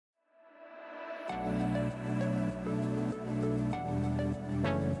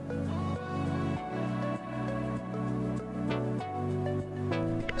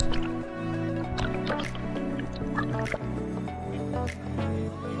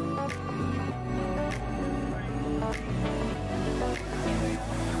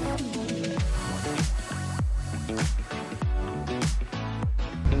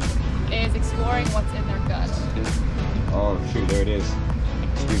Is exploring what's in their gut. Oh shoot, there it is.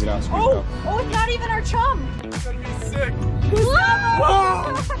 Squeeze it out, squeeze it out. Oh, it's not even our chum. It's gonna be sick.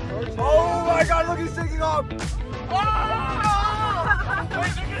 Whoa! Oh my god, look, he's taking off. Oh!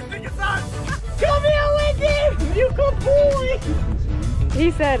 Wait, they're gonna think it's us. Come here, Lincoln! You good boy!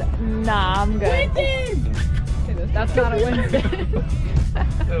 He said, nah, I'm good. Lincoln! That's not a Winston.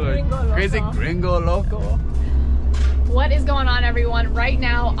 Crazy gringo loco. What is going on, everyone? Right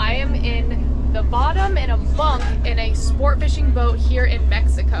now, I am in the bottom in a bunk in a sport fishing boat here in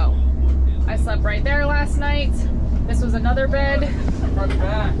Mexico. I slept right there last night. This was another bed.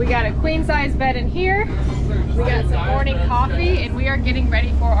 We got a queen size bed in here. We got some morning coffee, and we are getting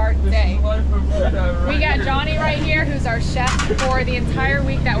ready for our day. We got Johnny right here, who's our chef for the entire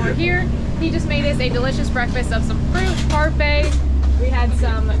week that we're here. He just made us a delicious breakfast of some fruit, parfait. We had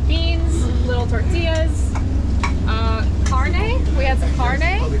some beans, little tortillas, carne. We had some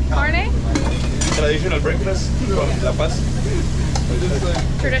carne. Traditional breakfast from La Paz.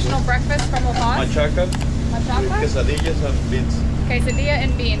 Traditional breakfast from La Paz. Machaca, Machaca. quesadillas and beans. Quesadilla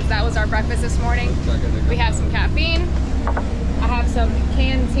and beans. That was our breakfast this morning. We have some caffeine. I have some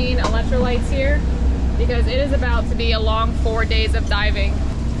canteen electrolytes here because it is about to be a long 4 days of diving.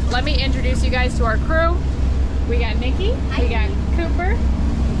 Let me introduce you guys to our crew. We got Nikki, we got Cooper,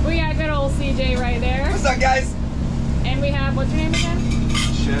 we got good old CJ right there. What's up, guys? And we have, what's your name again?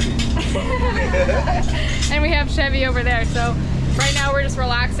 Chevy. And we have Chevy over there. So right now we're just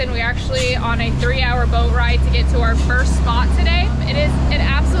relaxing. We're actually on a 3-hour boat ride to get to our first spot today. It is an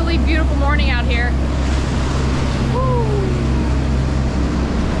absolutely beautiful morning out here. Woo.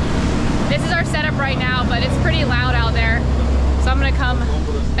 This is our setup right now, but it's pretty loud out there. So I'm gonna come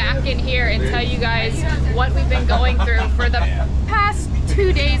back in here and tell you guys what we've been going through for the past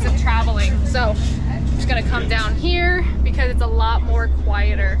 2 days of traveling. So I'm just gonna come down here because it's a lot more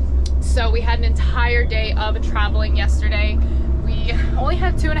quieter. So we had an entire day of traveling yesterday. We only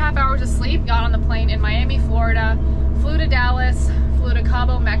had 2.5 hours of sleep, got on the plane in Miami, Florida, flew to Dallas, flew to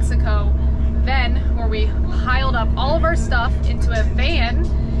Cabo, Mexico, then where we piled up all of our stuff into a van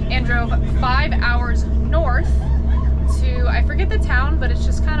and drove 5 hours north to, I forget the town, but it's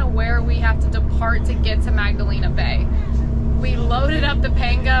just kind of where we have to depart to get to Magdalena Bay. We loaded up the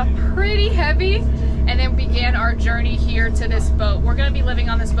panga pretty heavy and then began our journey here to this boat. We're gonna be living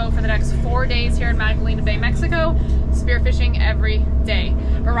on this boat for the next 4 days here in Magdalena Bay, Mexico, spearfishing every day.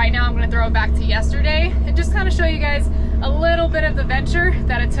 But right now I'm gonna throw it back to yesterday and just kind of show you guys a little bit of the venture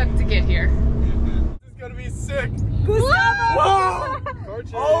that it took to get here. This is gonna be sick. Whoa!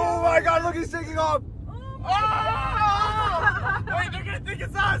 Oh my god, look, he's taking off. Oh! Wait, they're gonna think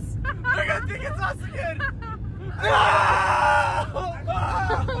it's us! They're gonna think it's us again!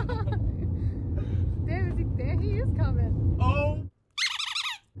 Damn, he is coming. Oh!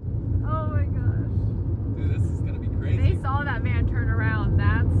 Oh my gosh. Dude, this is gonna be crazy. They saw that man turn around.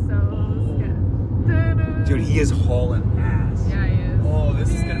 That's so scary. Dude, he is hauling ass. Yeah, he is. Oh, this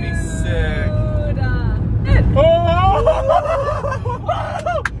is gonna be sick. Dude,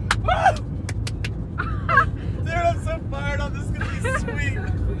 Dude, I'm so fired up. This is gonna be sweet.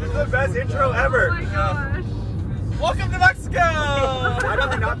 This is the best intro ever. Oh my gosh. Welcome to Mexico! Why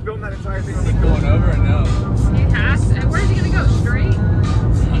don't they not film that entire thing on the Going over and no. He has to. Where's he gonna go? Straight?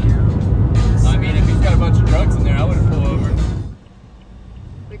 I mean, if he's got a bunch of drugs in there, I wouldn't pull over.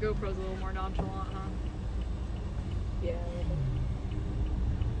 The GoPro's a little more nonchalant, huh? Yeah.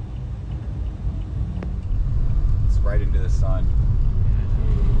 It's right into the sun.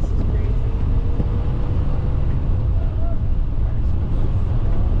 This is crazy.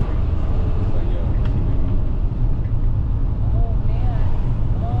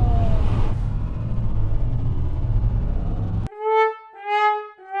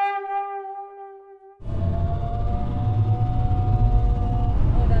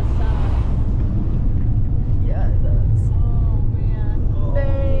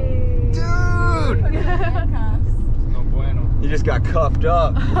 Just got cuffed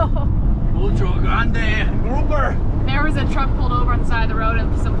up. Mucho grande grouper. There was a truck pulled over on the side of the road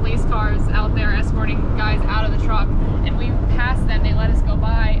and some police cars out there escorting guys out of the truck, and we passed them. They let us go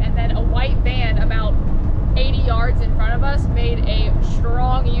by, and then a white van about 80 yards in front of us made a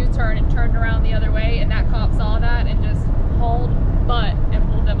strong U-turn and turned around the other way, and that cop saw that and just hauled butt and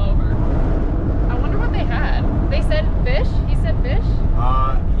pulled them over.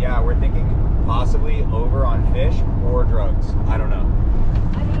 fish or drugs. I don't know.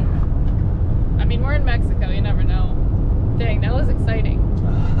 I mean, we're in Mexico. You never know. Dang, that was exciting.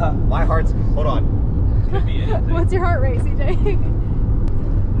 My heart's, hold on. Could be anything. What's your heart rate,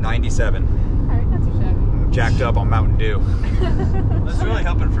 CJ? 97. All right, not too shabby. Jacked up on Mountain Dew. That's really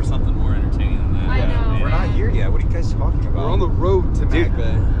hoping for something more entertaining than that. I know. We're not here yet. What are you guys talking about? We're on the road to Dude, Mag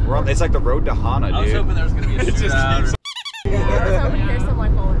Bay. we're on, it's like the road to Hana, dude. I was hoping there was going to be a shootout. I was hoping to hear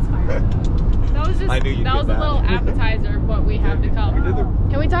someone call it's fire. That was just, I knew you'd that get was a that. little appetizer of what we have to come.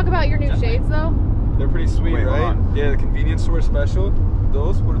 Can we talk about your new shades though? They're pretty sweet, Wait, hold right? on. Yeah, the convenience store special. 2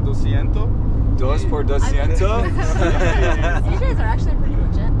 por 200. 2 por 200. These shades are actually pretty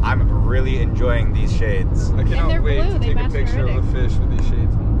legit. I'm really enjoying these shades. I they're cannot wait blue, to they take a match your picture of the fish with these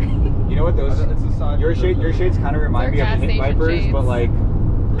shades on. You know what those? It's a sign Your shades kind of remind me They're of gas Hit station Vipers, shades. but like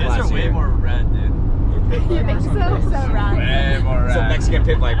These are way classier. more red, dude. You think so? So rad. Way more It's a red. Mexican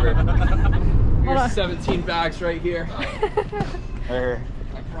Pit Viper. Hold on. 17 bags right here. Here.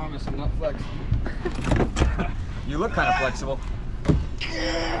 I promise I'm not flexing. You look kind of flexible.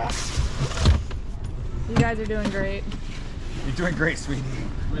 You guys are doing great. You're doing great, sweetie.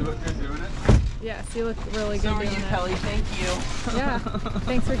 We look good doing it. Yes, you look really good doing it. Kelly. Thank you. Yeah,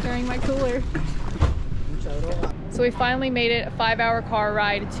 thanks for carrying my cooler. So we finally made it, a 5-hour car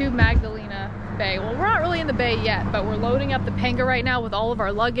ride to Magdalena Bay. Well, we're not really in the bay yet, but we're loading up the Panga right now with all of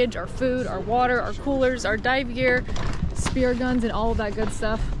our luggage, our food, our water, our coolers, our dive gear, spear guns, and all of that good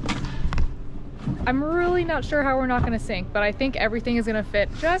stuff. I'm really not sure how we're not gonna sink, but I think everything is gonna fit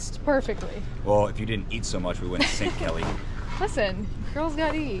just perfectly. Well, if you didn't eat so much, we wouldn't sink, Kelly. Listen, girls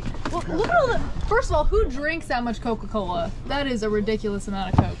gotta eat. Look at all the, first of all, who drinks that much Coca-Cola? That is a ridiculous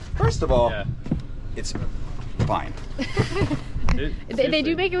amount of Coke. First of all, Yeah. it's fine. They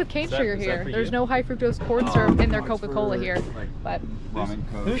do make it with cane sugar is that here. for There's you? no high fructose corn syrup in their Coca-Cola here. But Ramen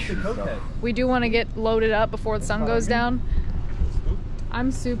Who's the Coke. cokehead? we do want to get loaded up before the sun goes down.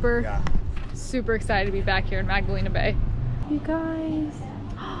 I'm super excited to be back here in Magdalena Bay. You guys,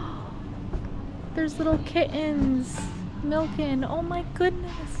 there's little kittens milking. Oh my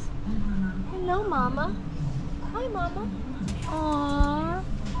goodness. Hello, Mama. Hi, Mama. Aww.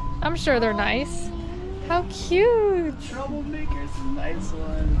 I'm sure they're nice. How cute. Troublemaker's a nice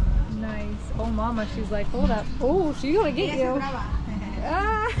one. Nice. Oh, Mama, she's like, hold up. Oh, she's gonna get you.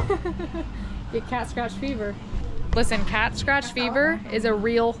 Ah. Get cat scratch fever. Listen, cat scratch fever is a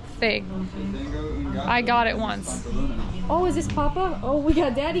real thing. I got it once. Oh, is this Papa? Oh, we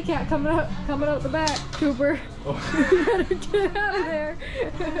got Daddy Cat coming out the back. Cooper, you better get out of there.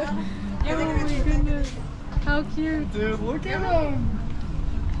 Oh my goodness, how cute! Dude, look at him.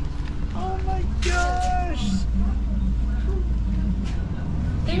 Oh my gosh.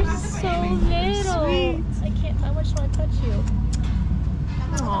 They're so little. I can't. I just want to touch you.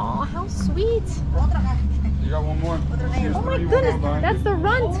 Aw, how sweet! You got one more. Oh my goodness, that's the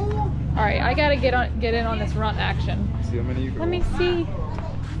runt. All right, I gotta get in on this runt action. See how many you can Let me see.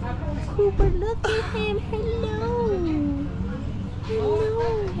 Cooper, look at him. Hello.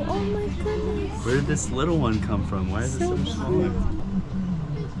 Hello. Oh my goodness. Where did this little one come from? Why is it so much smaller?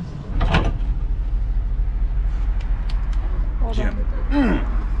 Hold on.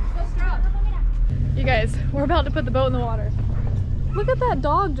 You guys, we're about to put the boat in the water. Look at that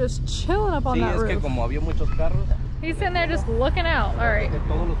dog just chilling up on that roof. He's sitting there just looking out. All right.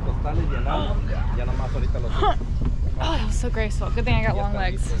 Oh, that was so graceful. Good thing I got long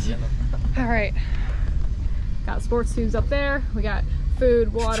legs. All right. Got sports tubes up there. We got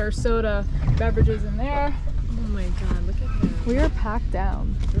food, water, soda, beverages in there. Oh my God! Look at him. We are packed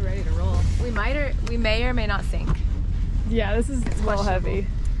down. We're ready to roll. We may or may not sink. Yeah, this is a little heavy.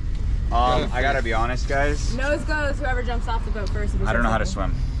 I gotta be honest, guys. Nose goes whoever jumps off the boat first. I don't know how to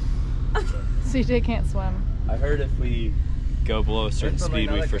swim. CJ can't swim. I heard if we go below a certain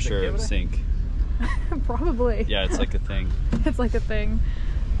speed, we for sure sink. Probably. Yeah, it's like a thing. It's like a thing.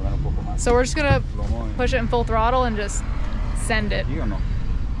 So we're just gonna push it in full throttle and just send it. You don't know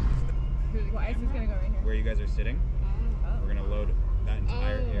Well, Ice is gonna go right here. where you guys are sitting. We're gonna load that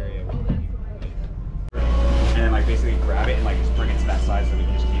entire area with and then like basically grab it and like just bring it to that side so we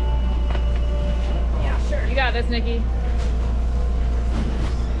can just keep. Yeah, sure. You got this, Nikki.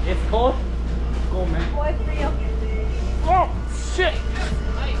 It's cold. Cool, man. Boy, for you. Oh, shit.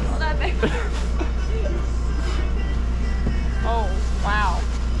 Hold that back. Oh, wow.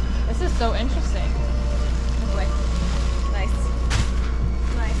 This is so interesting. Boy. Nice.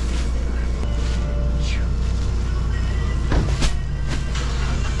 Nice.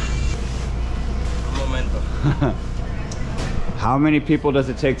 How many people does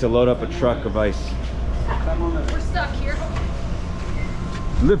it take to load up a truck of ice? We're stuck here.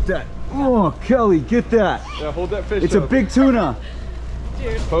 Lift that. Oh, Kelly, get that. Yeah, hold that fish It's up. a big tuna.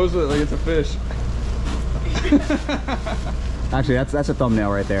 Dude. Pose it like it's a fish. Actually, that's a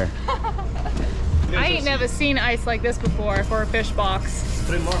thumbnail right there. I ain't never seen ice like this before for a fish box.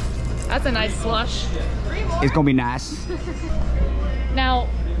 3 more. That's a nice slush. It's gonna be nice. Now,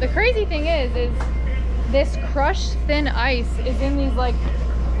 the crazy thing is this crushed thin ice is in these like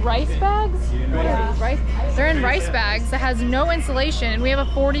rice bags. What are these? Rice? They're in rice bags that has no insulation, and we have a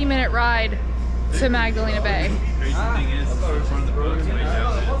 40-minute ride to Magdalena Bay. Crazy thing is, one of the boats way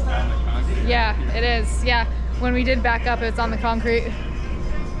down and it's on the concrete. Yeah, it is. Yeah, when we did back up, it's on the concrete.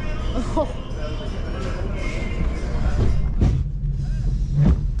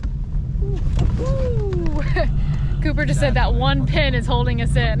 Ooh. Cooper just said that one pin is holding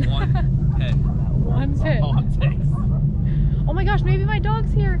us in. One pin. One pin. All it takes. Oh my gosh, maybe my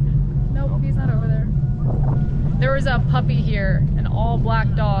dog's here. Nope, he's not over there. There was a puppy here, an all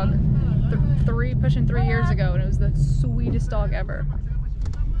black dog, pushing 3 years ago, and it was the sweetest dog ever.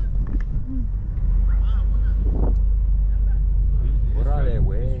 What are they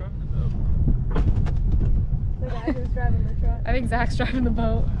weighing? The guy who's driving the truck. I think Zach's driving the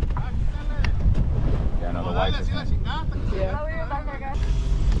boat. Yeah, no, the wife is gonna. Yeah. Oh, we were back there, guys.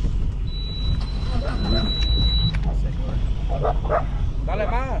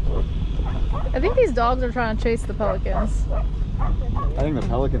 I think these dogs are trying to chase the pelicans. I think the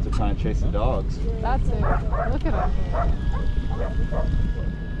pelicans are trying to chase the dogs. That's it. Look at them.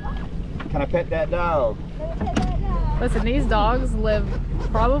 Can I pet that dog? Listen, these dogs live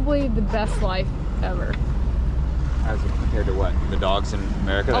probably the best life ever. As compared to what? The dogs in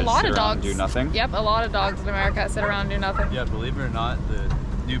America that A lot sit of around and dogs do nothing? Yep, a lot of dogs in America that sit around and do nothing. Yeah, believe it or not, the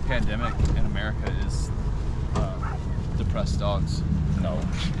new pandemic in America is depressed dogs. No.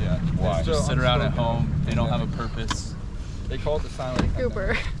 Yeah. Why? They just sit around at home. They don't have a purpose. They call it the silent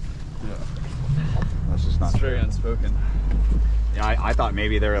Cooper. Yeah. That's just not It's very true. unspoken. Yeah, I thought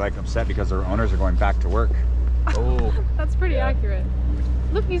maybe they were like upset because their owners are going back to work. Oh. That's pretty accurate.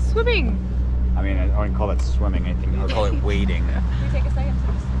 Look, he's swimming. I mean, I wouldn't call that swimming. I think I would call it wading. Can we take a second to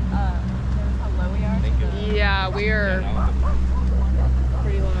just notice how low we are? Thank you. Yeah, we're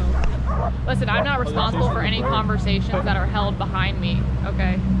pretty low. Listen, I'm not responsible for any conversations that are held behind me,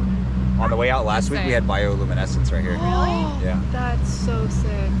 okay? On the way out last week, we had bioluminescence right here. Yeah. That's so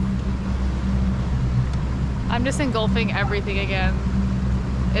sick. I'm just engulfing everything again.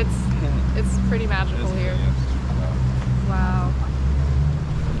 It's pretty magical here. Wow.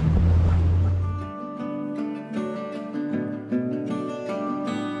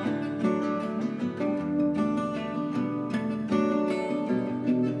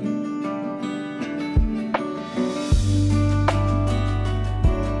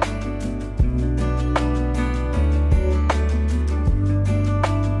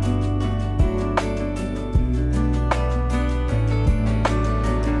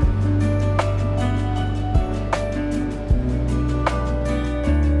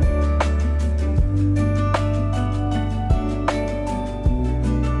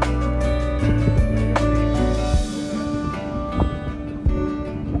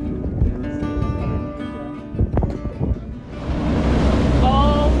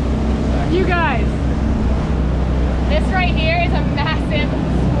 You guys, this right here is a massive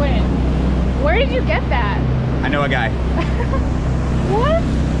squid. Where did you get that? I know a guy. What?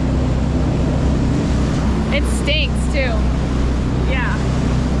 It stinks too. Yeah.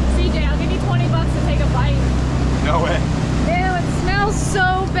 CJ, I'll give you 20 bucks to take a bite. No way. Ew, it smells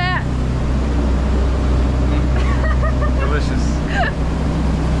so bad. Delicious.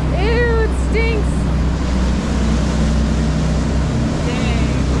 Ew, it stinks.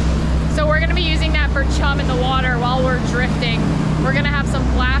 So we're gonna be using that for chum in the water while we're drifting. We're gonna have some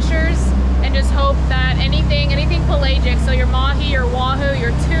flashers and just hope that anything pelagic, so your mahi, your wahoo,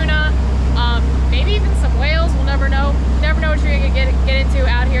 your tuna, maybe even some whales, we'll never know. Never know what you're gonna get into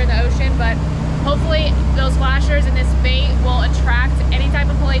out here in the ocean, but hopefully those flashers and this bait will attract any type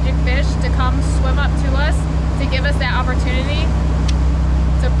of pelagic fish to come swim up to us to give us that opportunity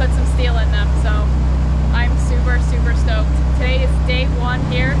to put some steel in them. So I'm super, super stoked. Today is day one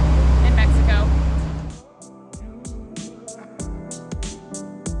here in Mexico.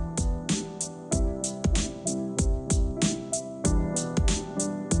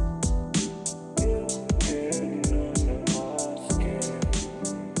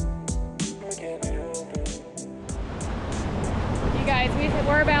 You guys,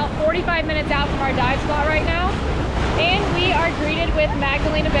 we're about 45 minutes out from our dive spot right now, and we are greeted with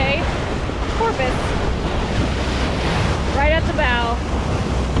Magdalena Bay porpoise right at the bow.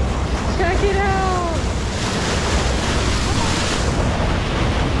 Check it out.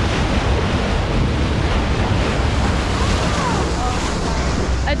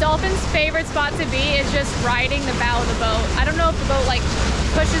 spot to be is just riding the bow of the boat. I don't know if the boat like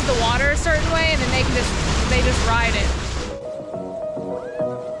pushes the water a certain way and then they just ride it.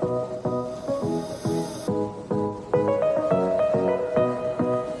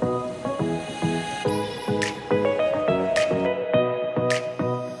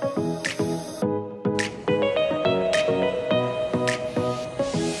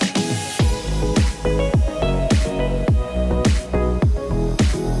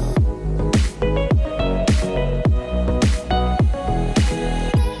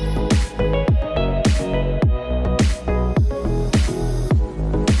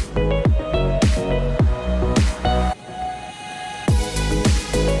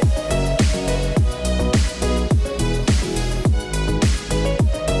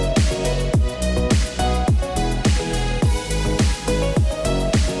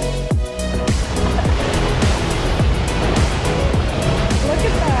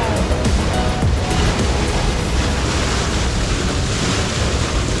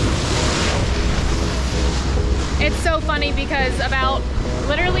 Because about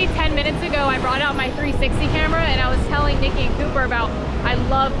literally 10 minutes ago I brought out my 360 camera and I was telling Nikki and Cooper about I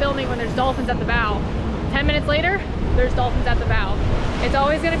love filming when there's dolphins at the bow. 10 minutes later, there's dolphins at the bow. It's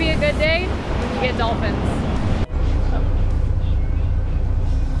always going to be a good day when you get dolphins.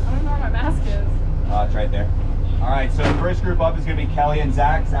 I don't know where my mask is. It's right there. Alright, so the first group up is going to be Kelly and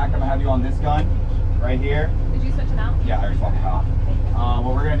Zach. Zach, I'm going to have you on this gun right here. Did you switch them out? Yeah, I already swapped it off.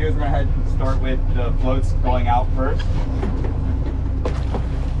 What we're going to do is we're going to start with the floats going out first.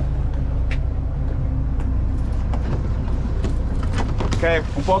 Okay,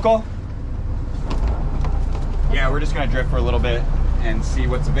 un poco? Yeah, we're just going to drift for a little bit and see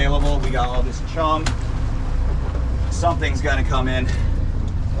what's available. We got all this chum. Something's going to come in.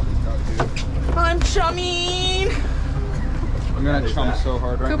 I'm chumming! I'm going to chum so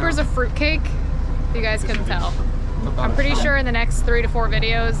hard right now. Cooper's a fruitcake, if you guys couldn't tell. I'm pretty sure in the next 3 to 4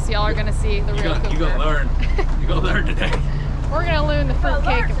 videos, y'all are gonna see the real Cooper. You gonna learn. You gonna learn today. We're gonna learn the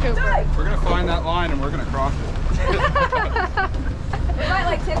fruitcake of Cooper. We're gonna find that line and we're gonna cross it. We might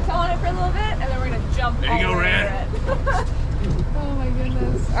like tiptoe on it for a little bit, and then we're gonna jump there you all go, over Red. it. Oh my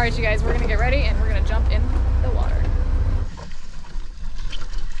goodness. All right, you guys, we're gonna get ready and we're gonna jump in the water.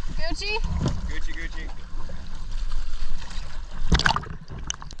 Gucci? Gucci, Gucci.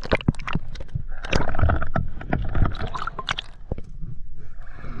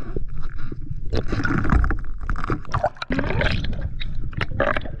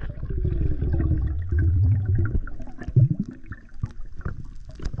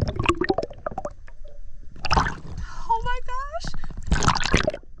 Oh my gosh!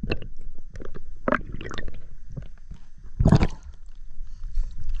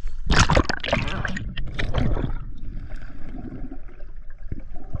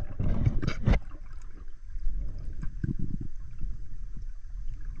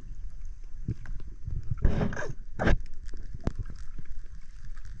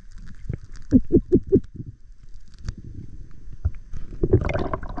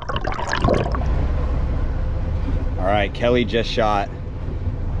 All right, Kelly just shot.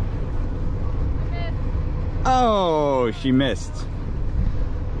 Oh, she missed.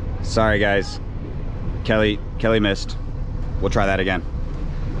 Sorry, guys. Kelly missed. We'll try that again.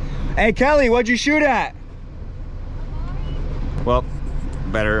 Hey, Kelly, what'd you shoot at? Well,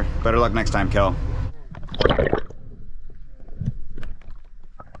 better luck next time, Kel.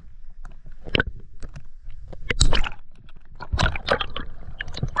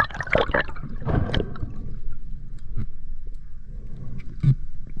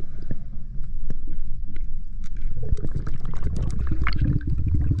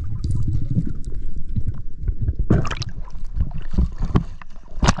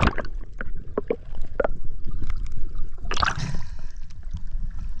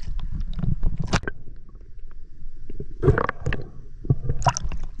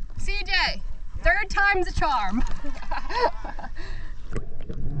 CJ, 3rd time's a charm.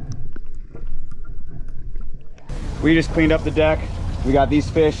 We just cleaned up the deck. We got these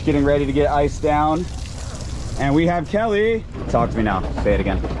fish getting ready to get iced down. And we have Kelly. Talk to me now. Say it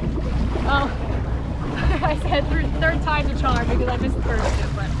again. Oh, I said 3rd time's a charm because I missed the first two,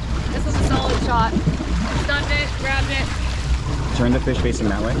 but this was a solid shot. Stunned it, grabbed it. Turn the fish facing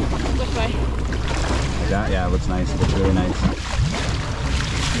that way. Which way? Like that? Yeah, it looks nice. It looks really nice.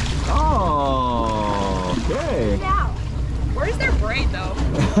 Oh, okay. Yeah. Where's their brain though?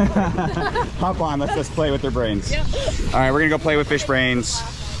 Hop on, let's just play with their brains. Yep. All right, we're gonna go play with fish brains.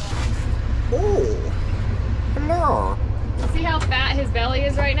 Oh, hello. See how fat his belly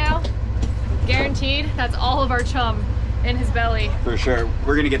is right now? Guaranteed, that's all of our chum in his belly. For sure.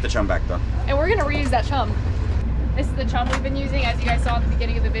 We're gonna get the chum back though. And we're gonna reuse that chum. This is the chum we've been using. As you guys saw at the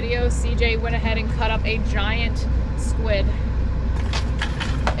beginning of the video, CJ went ahead and cut up a giant squid.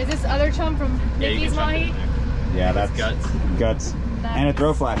 Is this other chum from Nikki's Mahi? Yeah, that's guts. Guts. And a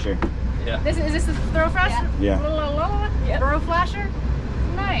throw flasher. Yeah. Is this the throw flasher? Yeah. Yep. Throw flasher?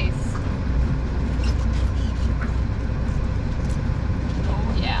 Nice.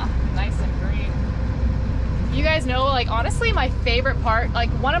 Oh yeah, nice and green. You guys know, like, honestly, my favorite part, like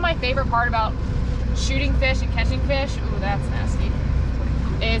one of my favorite part about shooting fish and catching fish, ooh, that's nasty,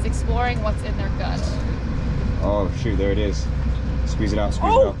 is exploring what's in their gut. Oh shoot, there it is. Squeeze it out,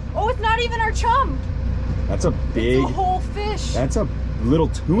 squeeze it out. Oh, it's not even our chum. That's a big... It's a whole fish. That's a little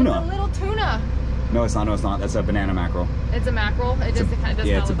tuna. It's a little tuna. No, it's not. No, it's not. That's a banana mackerel. It's a mackerel. It just kind of does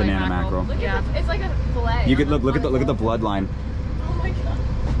yeah, not it's a look like banana mackerel. Look Yeah. It's like a fillet. You could look at the bloodline. Oh my god.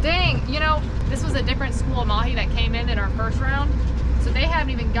 Dang, you know, this was a different school of Mahi that came in our first round, so they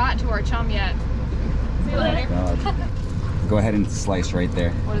haven't even got to our chum yet. See you later. God. Go ahead and slice right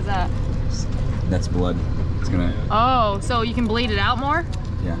there. What is that? That's blood. It's gonna... Oh, so you can bleed it out more?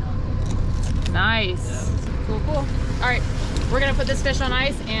 Yeah. Nice. Cool, cool. All right, we're gonna put this fish on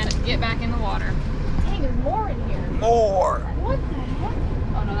ice and get back in the water. Dang, there's more in here. More! What the heck?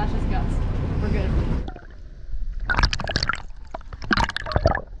 Oh no, that's just guts. We're good.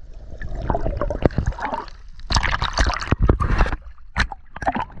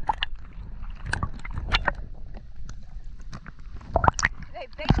 Hey,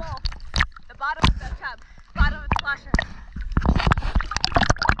 big bowl. The bottom of the tub. Bottom of the flasher.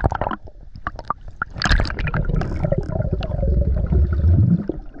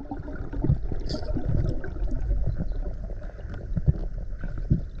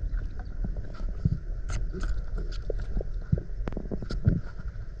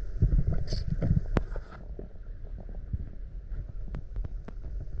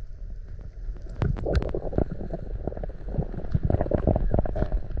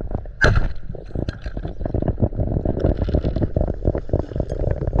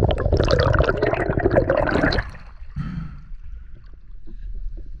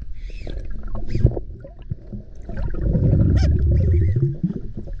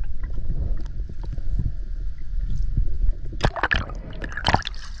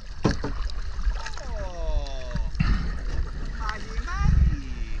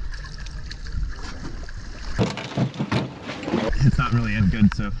 It's not really in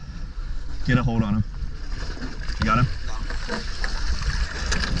good, so get a hold on him. You got him?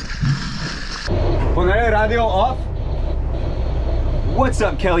 Poner radio off. What's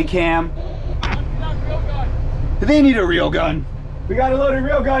up, Kelly Cam? They need a reel gun. We got a loaded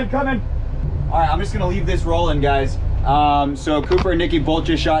reel gun coming. All right, I'm just gonna leave this rolling, guys. So Cooper and Nikki both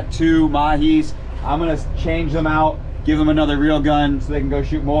just shot 2 mahis. I'm gonna change them out, give them another reel gun so they can go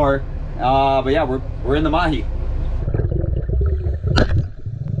shoot more. But yeah, we're in the mahi.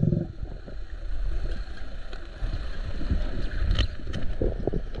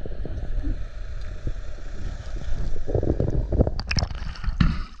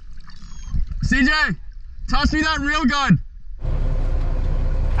 CJ, toss me that reel gun.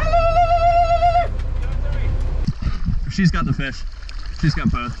 She's got the fish. She's got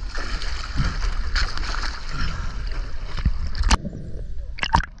both.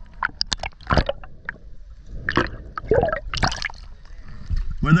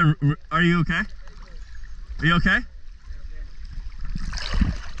 Are you okay? Are you okay?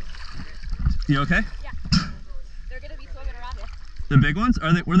 You okay? Yeah. They're gonna be swimming around here. The big ones?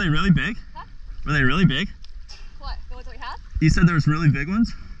 Were they really big? Huh? Were they really big? What? The ones that we have? You said there was really big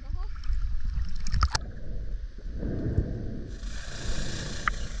ones?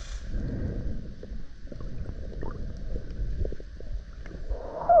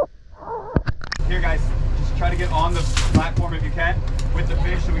 Here, guys, just try to get on the platform if you can with the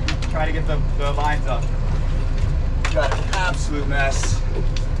fish so we can try to get the lines up. Got an absolute mess.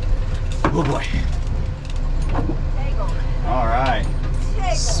 Oh boy. All right.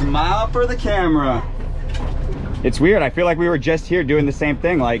 Smile for the camera. It's weird. I feel like we were just here doing the same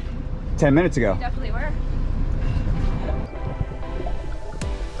thing like 10 minutes ago. Definitely were.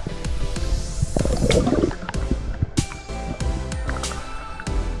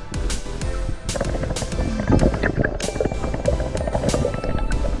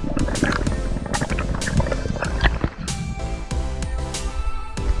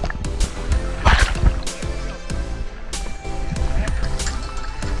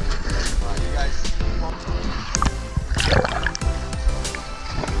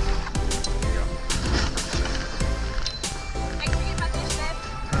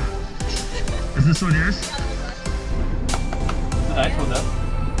 Is this one yours? Nice one though.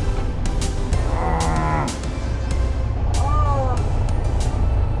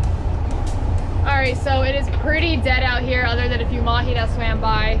 Alright, so it is pretty dead out here other than a few mahi that swam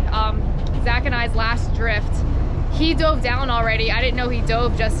by. Zach and I's last drift. He dove down already. I didn't know he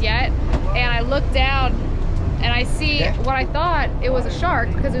dove just yet. And I looked down and I see what I thought it was a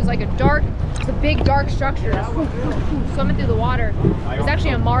shark because it was like it's a big dark structure swimming through the water. It's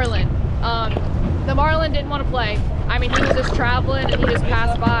actually a marlin. The marlin didn't want to play. I mean, he was just traveling and he just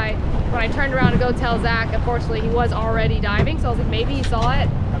passed by. When I turned around to go tell Zach, unfortunately he was already diving, so I was like, maybe he saw it.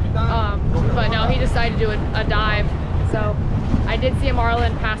 But no, he decided to do a dive. So I did see a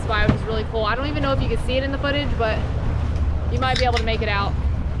marlin pass by, which is really cool. I don't even know if you could see it in the footage, but you might be able to make it out.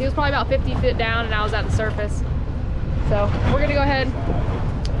 He was probably about 50 feet down and I was at the surface. So we're gonna go ahead,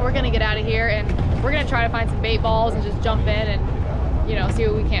 we're gonna get out of here and we're gonna try to find some bait balls and just jump in and, you know, see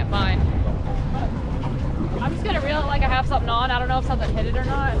what we can't find. I'm just gonna reel it like I have something on. I don't know if something hit it or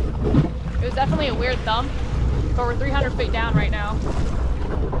not. It was definitely a weird thump, but we're 300 feet down right now.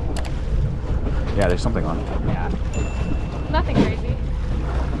 Yeah, there's something on it. Yeah, nothing crazy.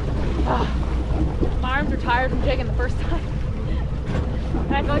 My arms are tired from jigging the first time.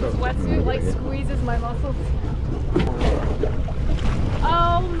 And I feel like this wetsuit like squeezes my muscles.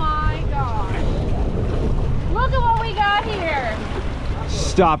 Oh my gosh. Look at what we got here.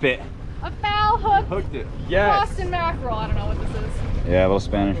 Stop it. A foul hook. Hooked it. Yes. Boston mackerel. I don't know what this is. Yeah, a little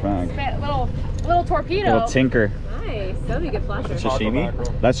Spanish mag. Little torpedo. Little tinker. Nice. That'll be a good flasher.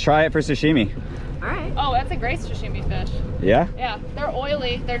 Sashimi? Let's try it for sashimi. Alright. Oh, that's a great sashimi fish. Yeah? Yeah, they're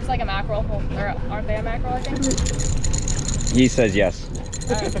oily. They're just like a mackerel. Well, aren't they a mackerel, I think? He says yes.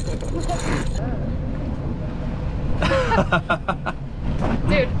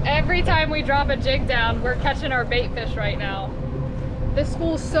 Dude, every time we drop a jig down, we're catching our bait fish right now. The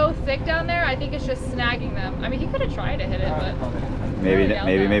school's so thick down there, I think it's just snagging them. I mean, he could have tried to hit it, but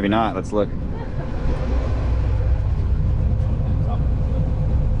Maybe not. Let's look.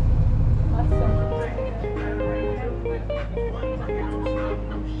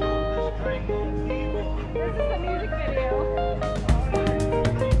 This is a music video.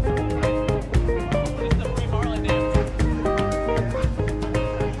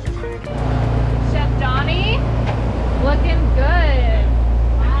 Chef Johnny, looking good.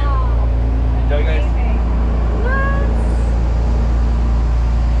 Wow.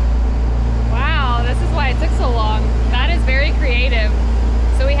 Wow, this is why it took so long. That is very creative.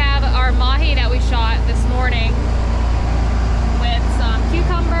 So we have our mahi that we shot this morning with some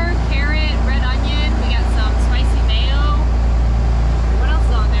cucumber, carrot, red onion. We got some spicy mayo. What else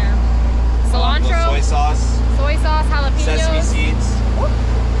is on there? Cilantro, Soy sauce, jalapenos. sesame seeds. Woo,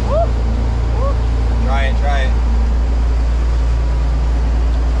 woo, woo. Try it, try it.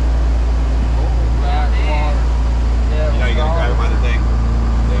 You know you gotta grab it by the thing.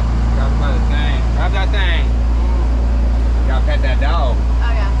 Yeah. Grab it by the thing. Grab that thing. Gotta pet that dog.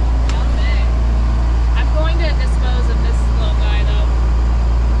 Oh yeah. Yummy. I'm going to dispose of this little guy though.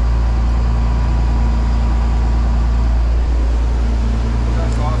 That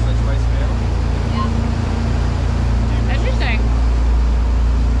sauce, that spicy mayo. Interesting.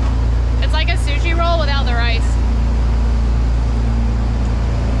 It's like a sushi roll without the rice.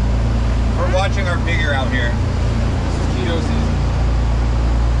 We're watching our figure out here. This is keto season.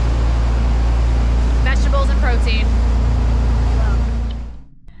 Vegetables and protein.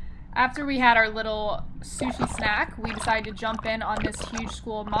 After we had our little sushi snack, we decided to jump in on this huge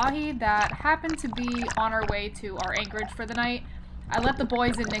school of mahi that happened to be on our way to our anchorage for the night. I let the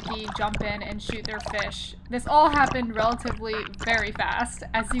boys and Nikki jump in and shoot their fish. This all happened relatively very fast.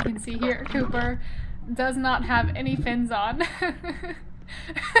 As you can see here, Cooper does not have any fins on.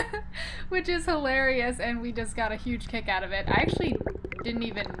 Which is hilarious, and we just got a huge kick out of it. I actually didn't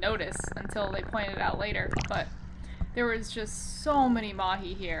even notice until they pointed it out later, but there was just so many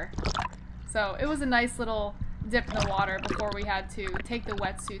mahi here. So it was a nice little dip in the water before we had to take the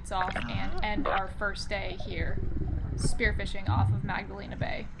wetsuits off and end our first day here spearfishing off of Magdalena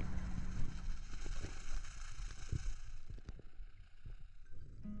Bay.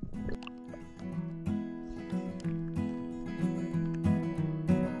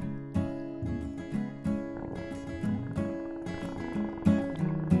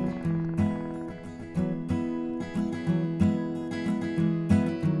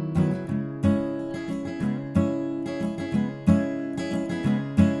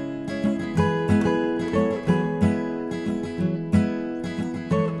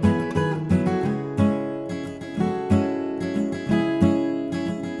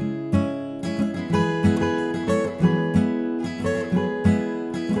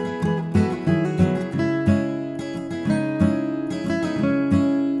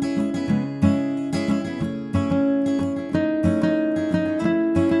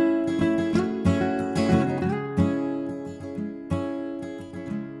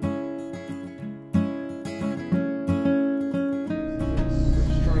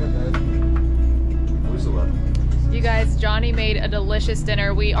 Mahi made a delicious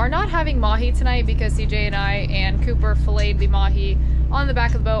dinner. We are not having mahi tonight because CJ and I and Cooper filleted the mahi on the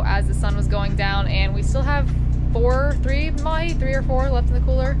back of the boat as the sun was going down, and we still have three or four left in the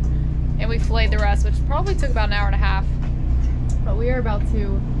cooler, and we filleted the rest, which probably took about an hour and a half. But we are about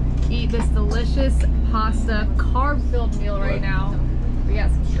to eat this delicious pasta carb-filled meal right now. We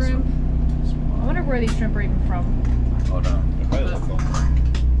got some shrimp. I wonder where these shrimp are even from. Hold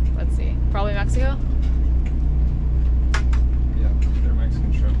on. Let's see. Probably Mexico? Yeah, they're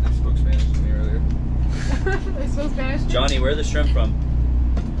Mexican shrimp. They spoke Spanish to me earlier. They spoke Spanish? Johnny, where are the shrimp from?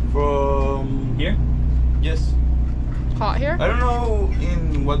 From Here? yes. Caught here? I don't know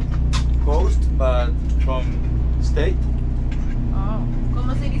in what coast, but from state. Oh.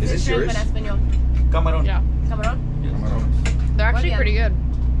 ¿Cómo se dice Is this shrimp yours? en español? Camarón. Yeah. Camarón? They're actually Muy bien. pretty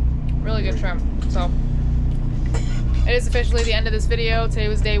good. Really good shrimp. So, it is officially the end of this video. Today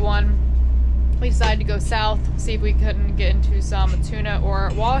was day one. We decided to go south, see if we couldn't get into some tuna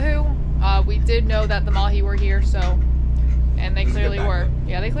or wahoo. We did know that the mahi were here, so, and they clearly were.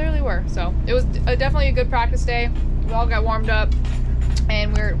 Yeah, they clearly were. So, it was definitely a good practice day. We all got warmed up,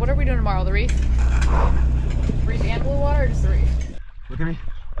 and what are we doing tomorrow? The reef? Reef and blue water, or just the reef? Look at me.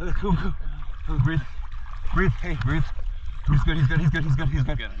 Cool. Breathe. Breathe. Hey, breathe. He's good. He's good.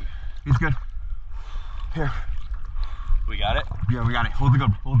 He's good. Here. We got it? Yeah, we got it. Hold the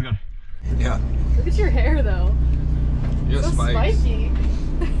gun. Yeah. Look at your hair, though. Yeah, So spikes. spiky.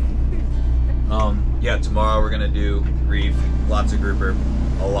 Yeah, tomorrow we're gonna do reef, lots of grouper,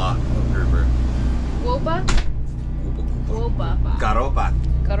 a lot of grouper. Woba? Woba. Garopa.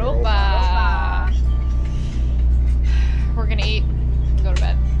 Garopa. We're gonna eat and go to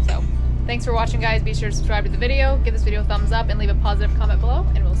bed. So, thanks for watching, guys. Be sure to subscribe to the video, give this video a thumbs up, and leave a positive comment below.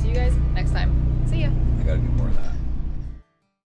 And we'll see you guys next time. See ya. I gotta do more of that.